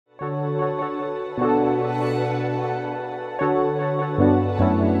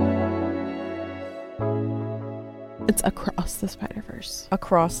It's Across the Spider-Verse.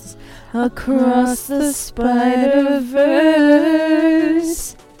 Across the Spider-Verse.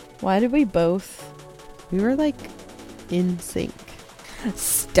 Why did we both? We were like in sync.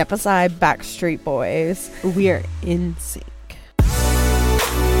 Step aside, Backstreet Boys. We are in sync.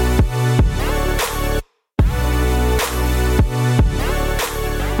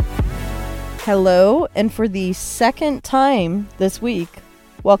 Hello, and for the second time this week,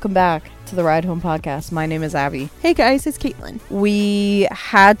 welcome back to the Ride Home Podcast. My name is Abby. Hey guys, it's Caitlin. We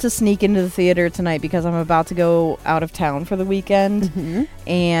had to sneak into the theater tonight because I'm about to go out of town for the weekend,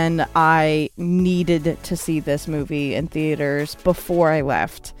 and I needed to see this movie in theaters before I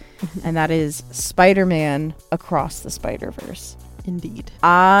left, and that is Spider-Man Across the Spider-Verse. Indeed.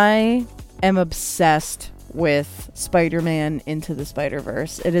 I am obsessed with Spider-Man Into the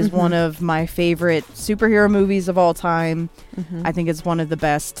Spider-Verse. It is one of my favorite superhero movies of all time. I think it's one of the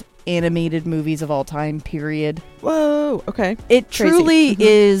best animated movies of all time, period. Whoa, okay. It truly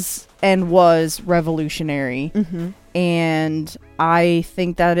is and was revolutionary. And I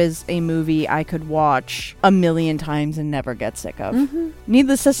think that is a movie I could watch a million times and never get sick of.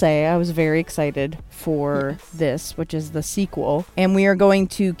 Needless to say, I was very excited for this, which is the sequel. And we are going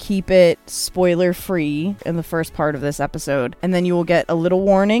to keep it spoiler-free in the first part of this episode. And then you will get a little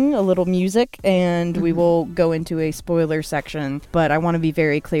warning, a little music, and we will go into a spoiler section. But I want to be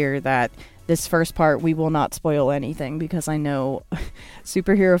very clear that this first part, we will not spoil anything because I know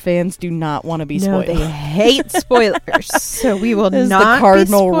superhero fans do not want to be spoiled. No, they hate spoilers. So we will this not is the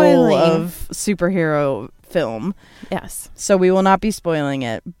cardinal be rule of superhero film. Yes. So we will not be spoiling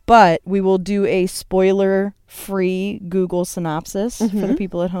it, but we will do a spoiler-free Google synopsis for the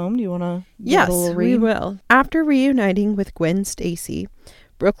people at home. Do you want to give it a little read? We will. After reuniting with Gwen Stacy,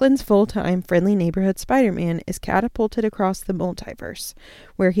 Brooklyn's full-time friendly neighborhood Spider-Man is catapulted across the multiverse,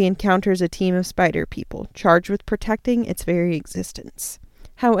 where he encounters a team of spider people charged with protecting its very existence.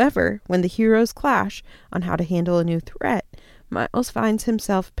 However, when the heroes clash on how to handle a new threat, Miles finds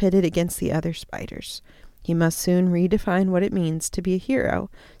himself pitted against the other spiders. He must soon redefine what it means to be a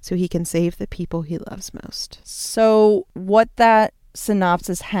hero so he can save the people he loves most. So what that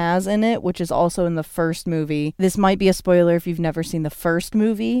synopsis has in it, which is also in the first movie. This might be a spoiler if you've never seen the first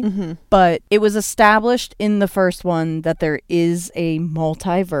movie, but it was established in the first one that there is a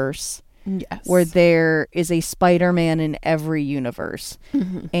multiverse. Yes. Where there is a Spider-Man in every universe.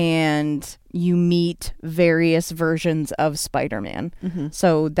 And you meet various versions of Spider-Man.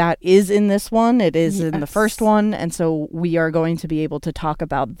 So that is in this one. It is in the first one. And so we are going to be able to talk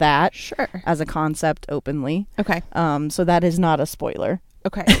about that as a concept openly. Okay. So that is not a spoiler.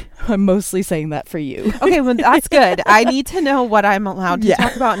 Okay. I'm mostly saying that for you. Okay, well, that's good. I need to know what I'm allowed to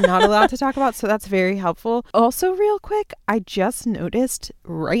talk about and not allowed to talk about, so that's very helpful. Also, real quick, I just noticed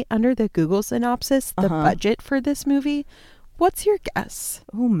right under the Google synopsis, the budget for this movie. What's your guess?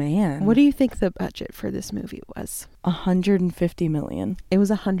 Oh, man. What do you think the budget for this movie was? $150 million. It was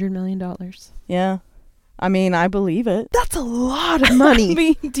 $100 million. Yeah. I mean, I believe it. That's a lot of money. I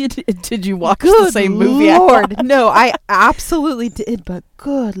mean, did you watch the same movie? Lord. No, I absolutely did, but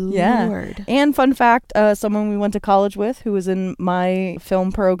good Lord. And fun fact, someone we went to college with who was in my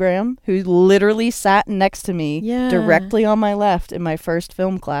film program, who literally sat next to me directly on my left in my first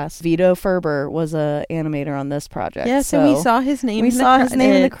film class. Vito Ferber was an animator on this project. Yeah, so we saw his name his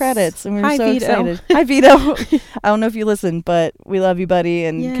name in the credits, and we were so Vito. excited. Hi, Vito. I don't know if you listen, but we love you, buddy,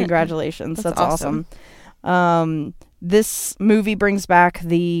 and congratulations. That's awesome. This movie brings back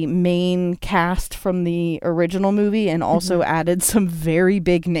the main cast from the original movie and also added some very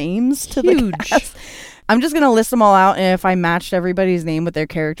big names to the cast. I'm just going to list them all out, and if I matched everybody's name with their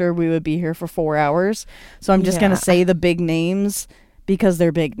character, we would be here for 4 hours. So I'm just going to say the big names because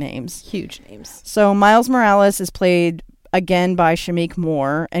they're big names. Huge names. So Miles Morales is played again by Shameik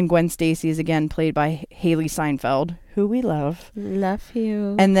Moore, and Gwen Stacy is again played by Haley Steinfeld, who we love. Love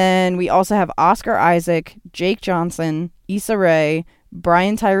you. And then we also have Oscar Isaac, Jake Johnson, Issa Rae,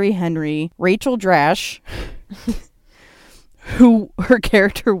 Brian Tyree Henry, Rachel Drash, who her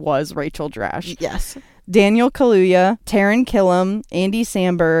character was Rachel Drash. Yes. Daniel Kaluuya, Taron Killam, Andy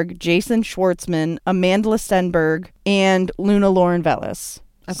Samberg, Jason Schwartzman, Amanda Stenberg, and Luna Lauren Velez.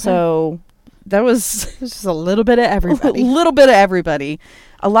 Okay. So that was just a little bit of everybody. A little bit of everybody.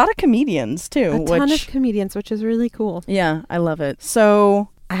 A lot of comedians, too. A ton of comedians, which is really cool. Yeah, I love it. So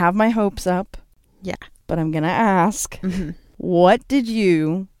I have my hopes up. Yeah. But I'm going to ask, what did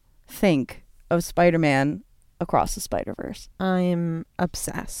you think of Spider-Man Across the Spider-Verse? I'm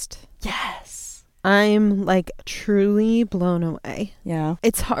obsessed. Yes. I'm like truly blown away. Yeah.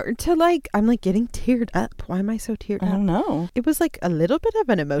 It's hard to like, I'm like getting teared up. Why am I so teared I up? don't know. It was like a little bit of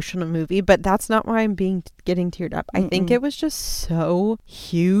an emotional movie, but that's not why I'm getting teared up. I think it was just so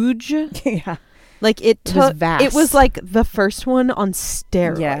huge. Yeah. Like it was vast. It was like the first one on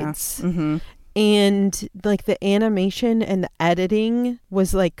steroids. Yeah. Mm-hmm. And like the animation and the editing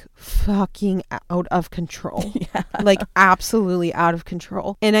was like fucking out of control. Yeah. Like absolutely out of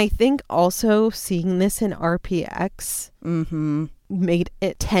control. And I think also seeing this in RPX made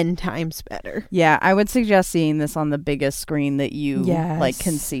it 10 times better. Yeah, I would suggest seeing this on the biggest screen that you like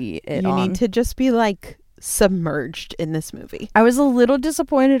can see it on. You need to just be like submerged in this movie. I was a little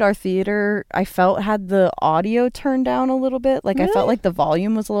disappointed our theater, I felt, had the audio turned down a little bit. Like, really? I felt like the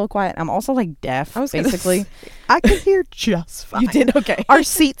volume was a little quiet. I'm also like deaf, basically. I could hear just fine. You did? Okay. Our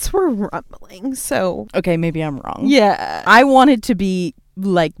seats were rumbling, so. Okay, maybe I'm wrong. Yeah. I wanted to be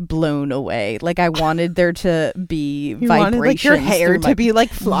like blown away. Like I wanted there to be vibrations. Wanted, like, your hair to be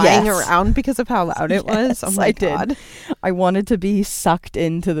like flying around because of how loud it was. Oh my God. I wanted to be sucked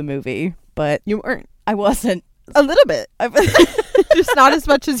into the movie, but you weren't. I wasn't. A little bit. Just not as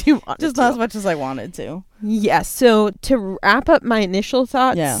much as you wanted. Just not as much as I wanted to. Yeah. So to wrap up my initial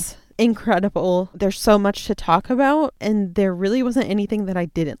thoughts, incredible. There's so much to talk about, and there really wasn't anything that I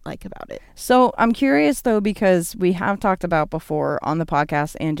didn't like about it. So I'm curious though, because we have talked about before on the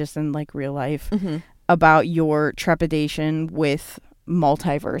podcast and just in like real life about your trepidation with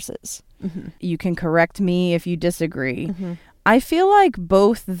multiverses. You can correct me if you disagree. I feel like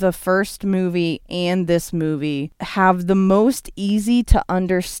both the first movie and this movie have the most easy to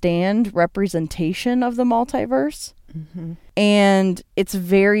understand representation of the multiverse. And it's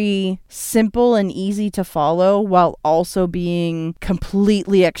very simple and easy to follow while also being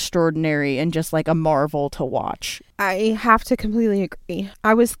completely extraordinary and just like a marvel to watch. I have to completely agree.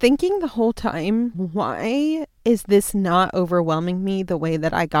 I was thinking the whole time, why is this not overwhelming me the way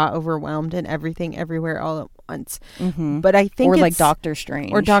that I got overwhelmed in Everything Everywhere All at Once? But I think like Doctor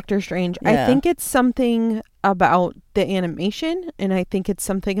Strange. Or Doctor Strange. Yeah. I think it's something about the animation, and I think it's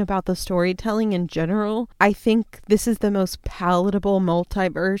something about the storytelling in general. I think this is the most palatable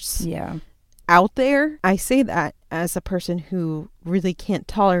multiverse out there. I say that as a person who really can't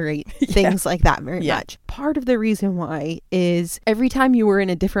tolerate things like that very much. Part of the reason why is every time you were in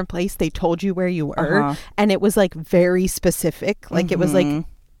a different place, they told you where you were, and it was like very specific. Like it was like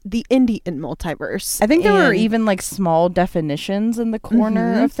the Indian multiverse. I think there were even like small definitions in the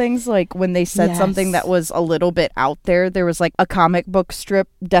corner of things. Like when they said something that was a little bit out there was like a comic book strip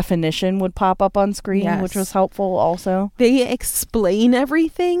definition would pop up on screen, which was helpful also. They explain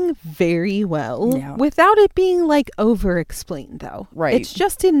everything very well without it being like over explained though. Right. It's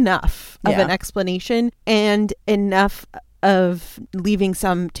just enough of an explanation and enough of leaving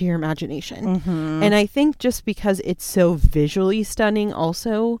some to your imagination. And I think just because it's so visually stunning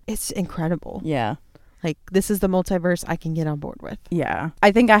also, it's incredible. Yeah. Like, this is the multiverse I can get on board with. Yeah.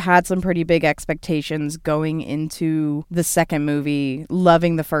 I think I had some pretty big expectations going into the second movie,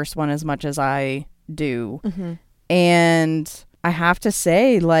 loving the first one as much as I do. And I have to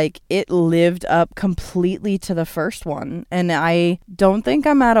say, like, it lived up completely to the first one. And I don't think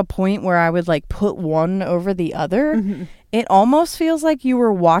I'm at a point where I would, like, put one over the other. It almost feels like you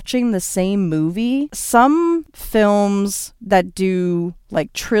were watching the same movie. Some films that do,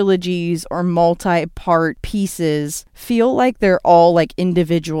 like, trilogies or multi-part pieces feel like they're all, like,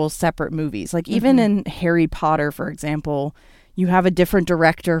 individual separate movies. Like, even in Harry Potter, for example, you have a different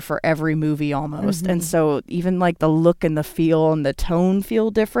director for every movie almost. And so even like the look and the feel and the tone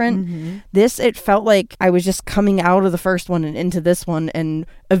feel different. This, it felt like I was just coming out of the first one and into this one and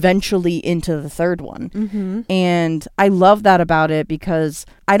eventually into the third one. And I love that about it because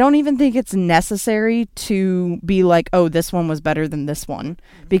I don't even think it's necessary to be like, oh, this one was better than this one,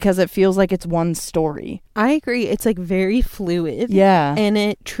 because it feels like it's one story. I agree. It's like very fluid. Yeah. And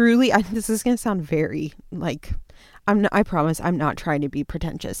it truly, this is going to sound very like, I promise I'm not trying to be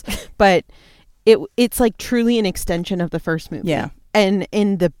pretentious, but it's like truly an extension of the first movie. Yeah. And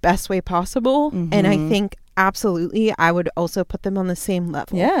in the best way possible. And I think absolutely I would also put them on the same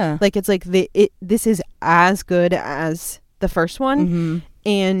level. Yeah. Like it's like this is as good as the first one.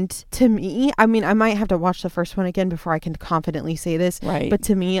 And to me, I mean, I might have to watch the first one again before I can confidently say this. Right. But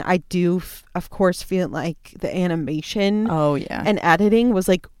to me, I do, of course, feel like the animation and editing was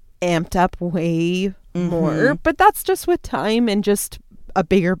like amped up way more, but that's just with time and just a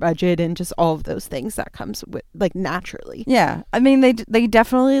bigger budget and just all of those things that comes with like naturally. Yeah. I mean, they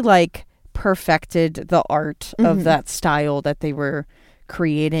definitely like perfected the art of that style that they were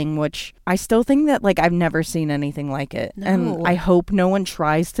creating, which I still think that like I've never seen anything like it. No. And I hope no one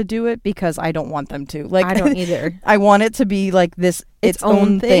tries to do it because I don't want them to. Like I don't either. I want it to be like this its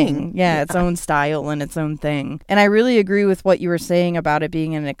own thing. Yeah, its own style and its own thing. And I really agree with what you were saying about it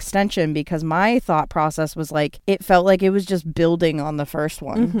being an extension, because my thought process was like, it felt like it was just building on the first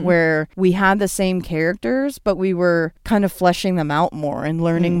one, where we had the same characters, but we were kind of fleshing them out more and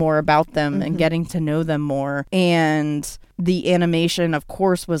learning more about them and getting to know them more. And the animation, of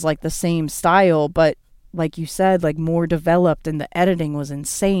course, was like the same style, but like you said, like more developed, and the editing was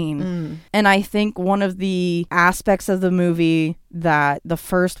insane. And I think one of the aspects of the movie that the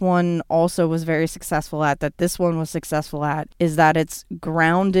first one also was very successful at, that this one was successful at, is that it's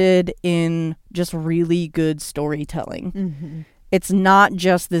grounded in just really good storytelling. It's not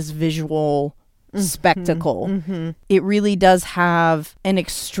just this visual spectacle. It really does have an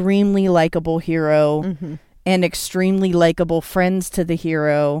extremely likable hero and extremely likable friends to the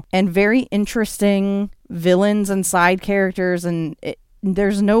hero, and very interesting villains and side characters, and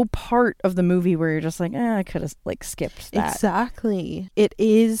there's no part of the movie where you're just like, I could have like skipped that. Exactly. It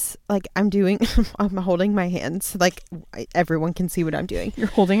is like I'm holding my hands like everyone can see what I'm doing. You're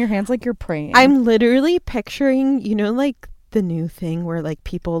holding your hands like you're praying. I'm literally picturing, like the new thing where like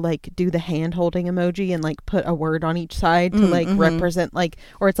people like do the hand holding emoji and like put a word on each side to like represent like,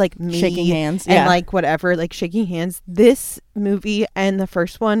 or it's like me shaking hands and like whatever, like shaking hands. This movie and the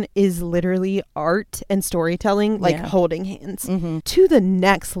first one is literally art and storytelling, like holding hands to the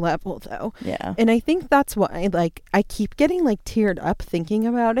next level though. And I think that's why like I keep getting like teared up thinking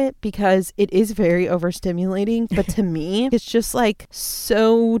about it, because it is very overstimulating, but to me it's just like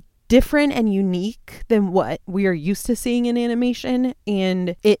so different and unique than what we are used to seeing in animation,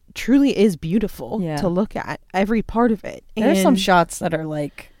 and it truly is beautiful to look at, every part of it. There's some shots that are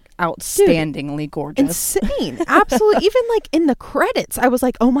like outstandingly gorgeous, insane. Absolutely. Even like in the credits I was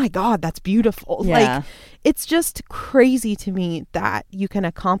like, oh my god, that's beautiful. Like it's just crazy to me that you can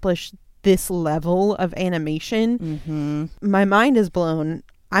accomplish this level of animation. My mind is blown.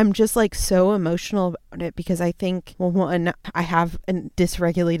 I'm just like so emotional about it, because I think, well, one, I have a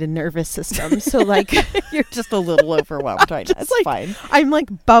dysregulated nervous system. So like you're just a little overwhelmed right now. It's like, fine. I'm like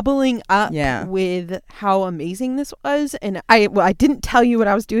bubbling up with how amazing this was. And I didn't tell you what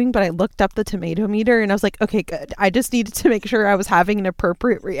I was doing, but I looked up the tomato meter and I was like, okay, good. I just needed to make sure I was having an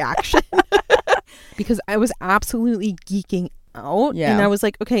appropriate reaction because I was absolutely geeking out. And I was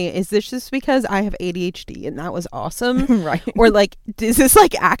like, okay, is this just because I have ADHD and that was awesome? Right. Or like, is this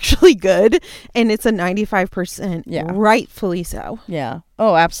like actually good? And it's a 95%. Rightfully so.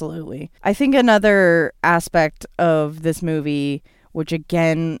 Oh, absolutely. I think another aspect of this movie, which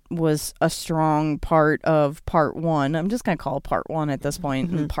again was a strong part of part one, I'm just gonna call it part one at this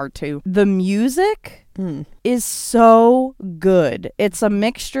point, and part two, the music is so good. It's a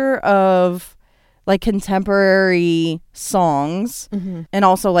mixture of like contemporary songs and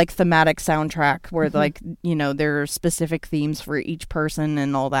also like thematic soundtrack where like, there are specific themes for each person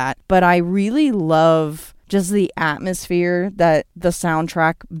and all that. But I really love just the atmosphere that the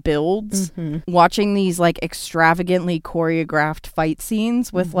soundtrack builds. Watching these like extravagantly choreographed fight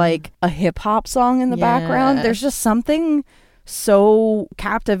scenes with like a hip hop song in the background. There's just something so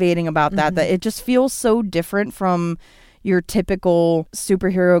captivating about that it just feels so different from your typical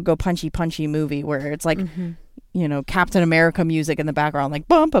superhero go punchy movie where it's like, Captain America music in the background, like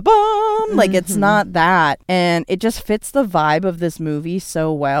bum ba bum. Like it's not that. And it just fits the vibe of this movie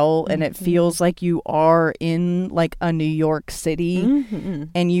so well. And it feels like you are in like a New York City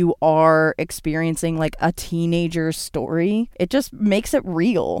and you are experiencing like a teenager's story. It just makes it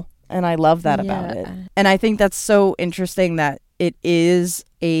real. And I love that about it. And I think that's so interesting that it is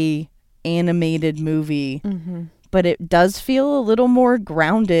a animated movie. But it does feel a little more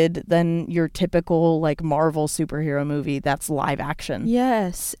grounded than your typical like Marvel superhero movie that's live action.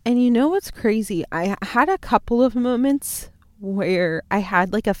 Yes. And you know what's crazy? I had a couple of moments where I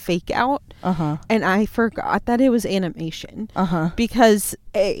had like a fake out and I forgot that it was animation because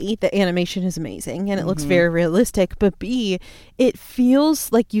A, the animation is amazing and it looks very realistic, but B, it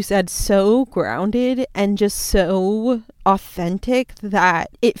feels like you said so grounded and just so authentic that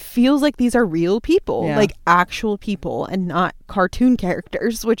it feels like these are real people, like actual people and not cartoon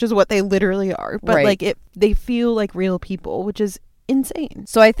characters, which is what they literally are, but like they feel like real people, which is insane.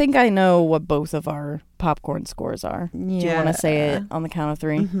 So I think I know what both of our popcorn scores are. Do you want to say it on the count of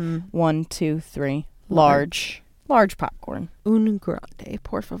three? 1, 2, 3. Large popcorn. Un grande,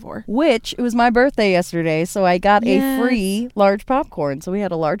 por favor. Which, it was my birthday yesterday, so I got a free large popcorn. So we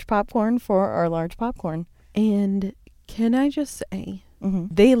had a large popcorn for our large popcorn. And can I just say,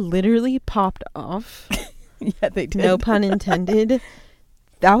 they literally popped off. Yeah, they did. No pun intended.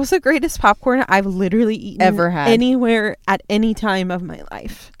 That was the greatest popcorn I've literally eaten ever had anywhere at any time of my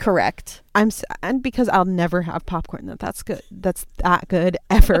life. Correct. I'm sad because I'll never have popcorn that's good. That's that good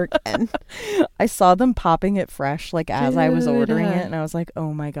ever again. I saw them popping it fresh like as I was ordering it, and I was like,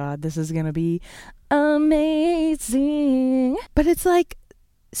 oh my God, this is gonna be amazing. But it's like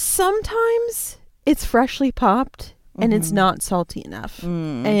sometimes it's freshly popped and it's not salty enough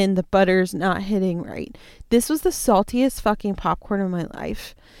and the butter's not hitting right. This was the saltiest fucking popcorn of my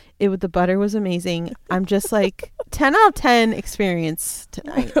life. The butter was amazing. I'm just like 10 out of 10 experience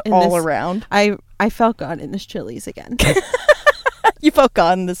tonight. All around. I felt God in this Chili's again. You felt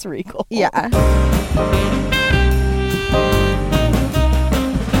God in this Regal. Yeah.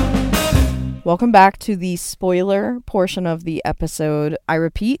 Welcome back to the spoiler portion of the episode. I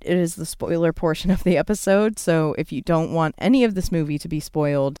repeat, it is the spoiler portion of the episode. So if you don't want any of this movie to be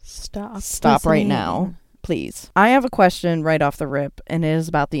spoiled, stop right now. Please. I have a question right off the rip, and it is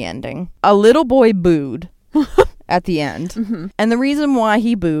about the ending. A little boy booed at the end. And the reason why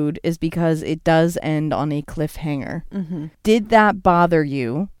he booed is because it does end on a cliffhanger. Did that bother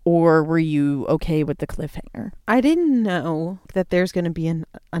you, or were you okay with the cliffhanger? I didn't know that there's going to be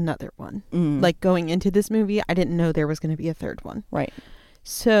another one. Like going into this movie, I didn't know there was going to be a third one. Right.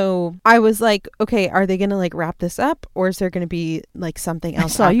 So I was like, okay, are they going to like wrap this up, or is there going to be like something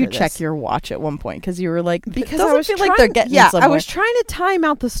else? I saw you this? Check your watch at one point because you were like, because I was like they're getting somewhere. I was trying to time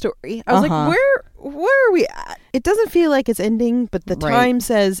out the story. I was like, where are we at? It doesn't feel like it's ending, but the time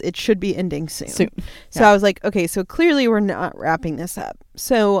says it should be ending soon. So I was like, okay, so clearly we're not wrapping this up.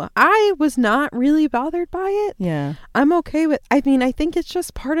 So I was not really bothered by it. Yeah. I'm okay with, I mean, I think it's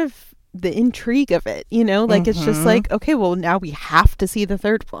just part of the intrigue of it, you know, like it's just like, okay, well now we have to see the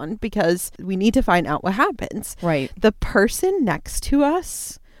third one because we need to find out what happens. Right. The person next to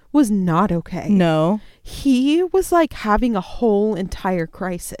us was not okay. No. He was like having a whole entire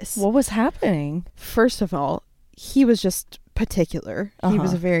crisis. What was happening? First of all, he was just particular. He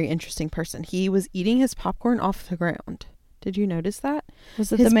was a very interesting person. He was eating his popcorn off the ground. Did you notice that?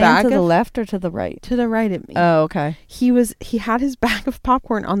 Was it the man to the left or to the right? To the right of me. Oh, okay. He had his bag of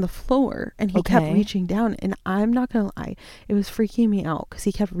popcorn on the floor and he kept reaching down, and I'm not gonna lie, it was freaking me out because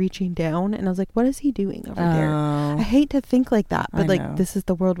he kept reaching down and I was like, what is he doing over there? I hate to think like that, but like this is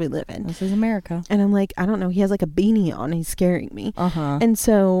the world we live in. This is America. And I'm like, I don't know, he has like a beanie on and he's scaring me. And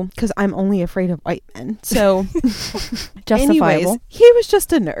so, because I'm only afraid of white men, so justifiable. Anyways, he was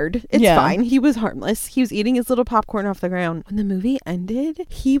just a nerd. It's fine. He was harmless. He was eating his little popcorn off the ground. When the movie ended,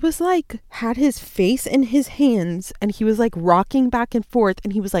 he was like, had his face in his hands and he was like rocking back and forth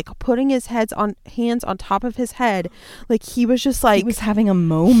and he was like putting his hands on top of his head. Like he was just like, he was having a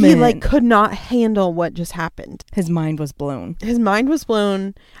moment. He like could not handle what just happened. His mind was blown.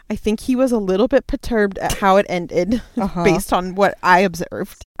 I think he was a little bit perturbed at how it ended based on what I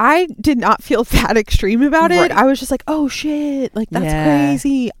observed. I did not feel that extreme about it. I was just like, oh shit, like that's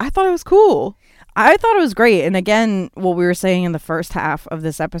crazy. I thought it was cool. I thought it was great. And again, what we were saying in the first half of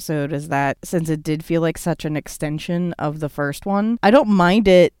this episode is that since it did feel like such an extension of the first one, I don't mind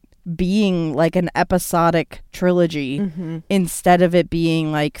it being like an episodic trilogy instead of it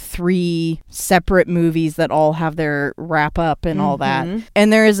being like 3 separate movies that all have their wrap up and all that.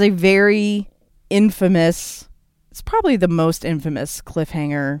 And there is a very infamous, it's probably the most infamous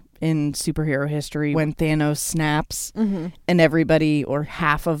cliffhanger in superhero history when Thanos snaps and everybody or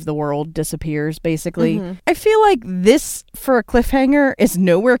half of the world disappears, basically. I feel like this, for a cliffhanger, is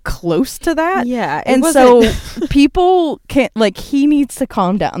nowhere close to that. Yeah. And so people can't, like, he needs to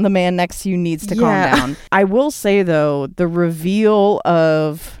calm down. The man next to you needs to calm down. I will say, though, the reveal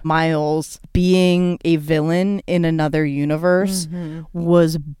of Miles being a villain in another universe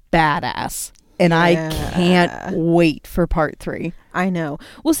was badass. And I can't wait for part 3. I know.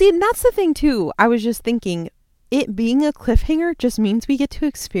 Well, see, and that's the thing, too. I was just thinking, it being a cliffhanger just means we get to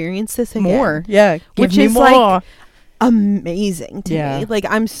experience this again. More. Yeah. Which is like amazing to me. Like,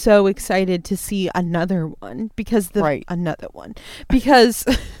 I'm so excited to see another one because another one. Because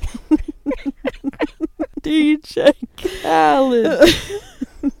DJ Khaled.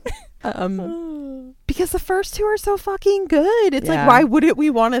 Because the first 2 are so fucking good. It's like, why wouldn't we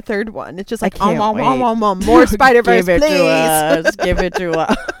want a third one? It's just like, more Spider-Verse, please. Give it to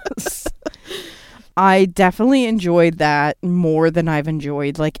us. I definitely enjoyed that more than I've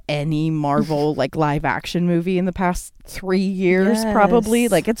enjoyed like any Marvel like live action movie in the past 3 years, probably.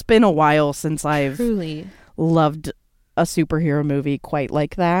 Like, it's been a while since I've loved a superhero movie quite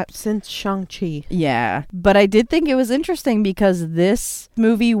like that. Since Shang-Chi. Yeah. But I did think it was interesting because this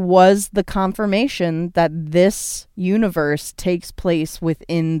movie was the confirmation that this universe takes place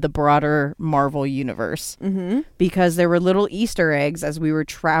within the broader Marvel universe. Mm-hmm. Because there were little Easter eggs as we were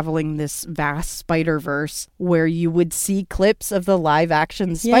traveling this vast Spider-Verse where you would see clips of the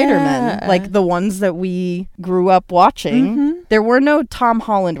live-action Spider-Man, like the ones that we grew up watching. Mm-hmm. There were no Tom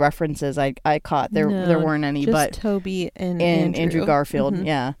Holland references I caught. There weren't any, just but Toby and Andrew Garfield. Mm-hmm.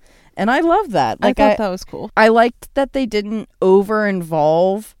 Yeah. And I love that. Like, I thought that was cool. I liked that they didn't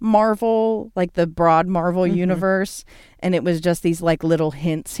over-involve Marvel, like the broad Marvel universe, and it was just these like little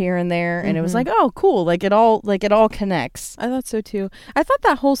hints here and there, and it was like, oh, cool, like it all connects. I thought so too. I thought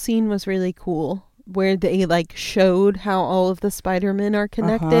that whole scene was really cool, where they like showed how all of the Spider-Men are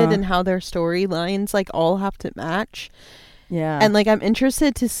connected and how their storylines like all have to match. Yeah. And like I'm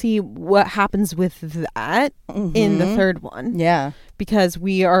interested to see what happens with that in the third one. Yeah. Because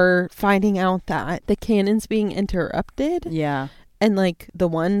we are finding out that the canon's being interrupted. Yeah. And like the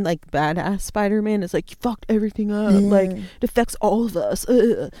one like badass Spider-Man is like, you fucked everything up. Like it affects all of us.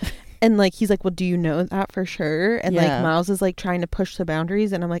 And like he's like, well, do you know that for sure? And like Miles is like trying to push the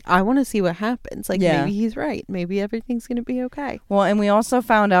boundaries, and I'm like, I want to see what happens. Like maybe he's right. Maybe everything's gonna be okay. Well, and we also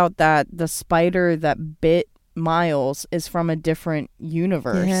found out that the spider that bit Miles is from a different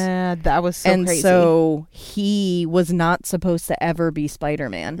universe. Yeah, that was so crazy. And so he was not supposed to ever be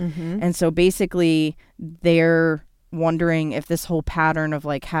Spider-Man. And so basically they're wondering if this whole pattern of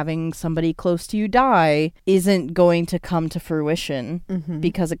like having somebody close to you die isn't going to come to fruition,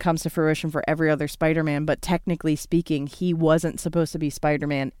 because it comes to fruition for every other Spider-Man, but technically speaking he wasn't supposed to be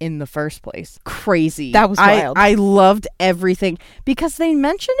Spider-Man in the first place. Crazy. That was wild. I loved everything because they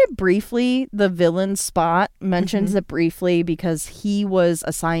mentioned it briefly. The villain Spot mentions it briefly because he was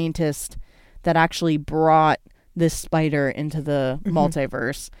a scientist that actually brought this spider into the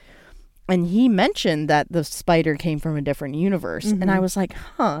multiverse. And he mentioned that the spider came from a different universe. And I was like,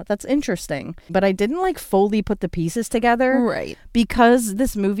 huh, that's interesting. But I didn't like fully put the pieces together. Right. Because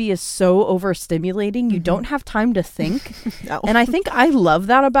this movie is so overstimulating, you don't have time to think. No. And I think I love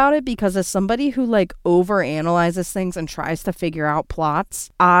that about it because as somebody who like overanalyzes things and tries to figure out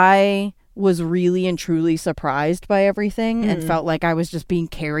plots, I was really and truly surprised by everything and felt like I was just being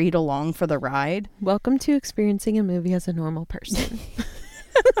carried along for the ride. Welcome to experiencing a movie as a normal person.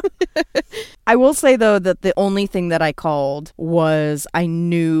 I will say, though, that the only thing that I called was I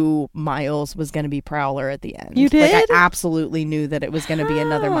knew Miles was going to be Prowler at the end. You did? Like, I absolutely knew that it was going to be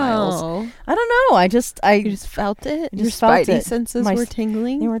another Miles. I don't know. You just felt it? Your spidey senses were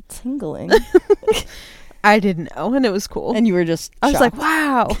tingling? They were tingling. I didn't know, and it was cool. And you were just I was like,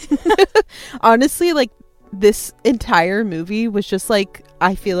 wow. Honestly, like, this entire movie was just like,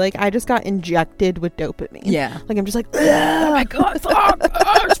 I feel like I just got injected with dopamine. Yeah. Like, I'm just like, oh my god,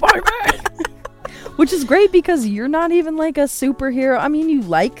 Spider-Man. Which is great because you're not even like a superhero. I mean, you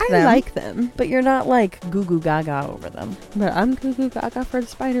like them. I like them. But you're not like goo goo gaga over them. But I'm goo goo gaga for the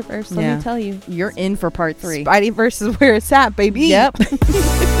Spider-Verse, let me tell you. You're in for part 3. Spideyverse is where it's at, baby. Yep.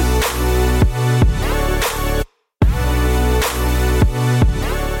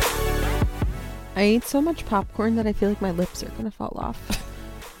 I ate so much popcorn that I feel like my lips are gonna fall off.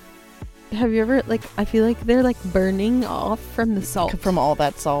 Have you ever, like, I feel like they're like burning off from the salt. From all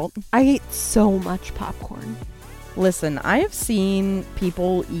that salt. I ate so much popcorn. Listen, I have seen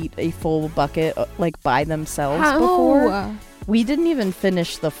people eat a full bucket like by themselves before. We didn't even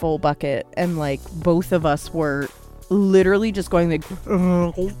finish the full bucket, and like both of us were literally just going like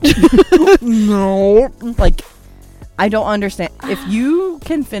no. Like, I don't understand. If you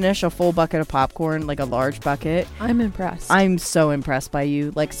can finish a full bucket of popcorn, like a large bucket, I'm impressed. I'm so impressed by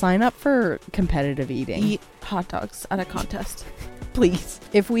you. Like, sign up for competitive eating. Eat hot dogs at a contest. Please.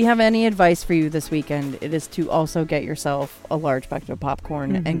 If we have any advice for you this weekend, it is to also get yourself a large bucket of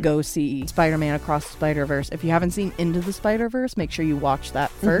popcorn and go see Spider-Man Across the Spider-Verse. If you haven't seen Into the Spider-Verse, make sure you watch that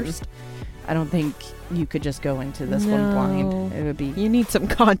first. I don't think you could just go into this one blind. It would be... You need some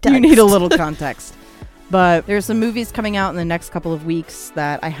context. You need a little context. But there's some movies coming out in the next couple of weeks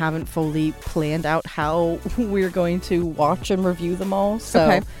that I haven't fully planned out how we're going to watch and review them all.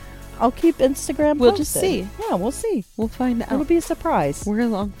 So I'll keep Instagram posted. We'll just see. Yeah, we'll see. We'll find out. It'll be a surprise. We're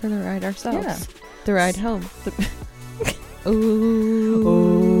along for the ride ourselves. Yeah. The ride home. Ooh.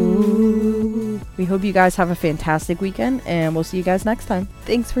 Ooh. We hope you guys have a fantastic weekend, and we'll see you guys next time.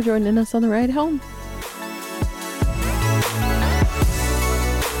 Thanks for joining us on the ride home.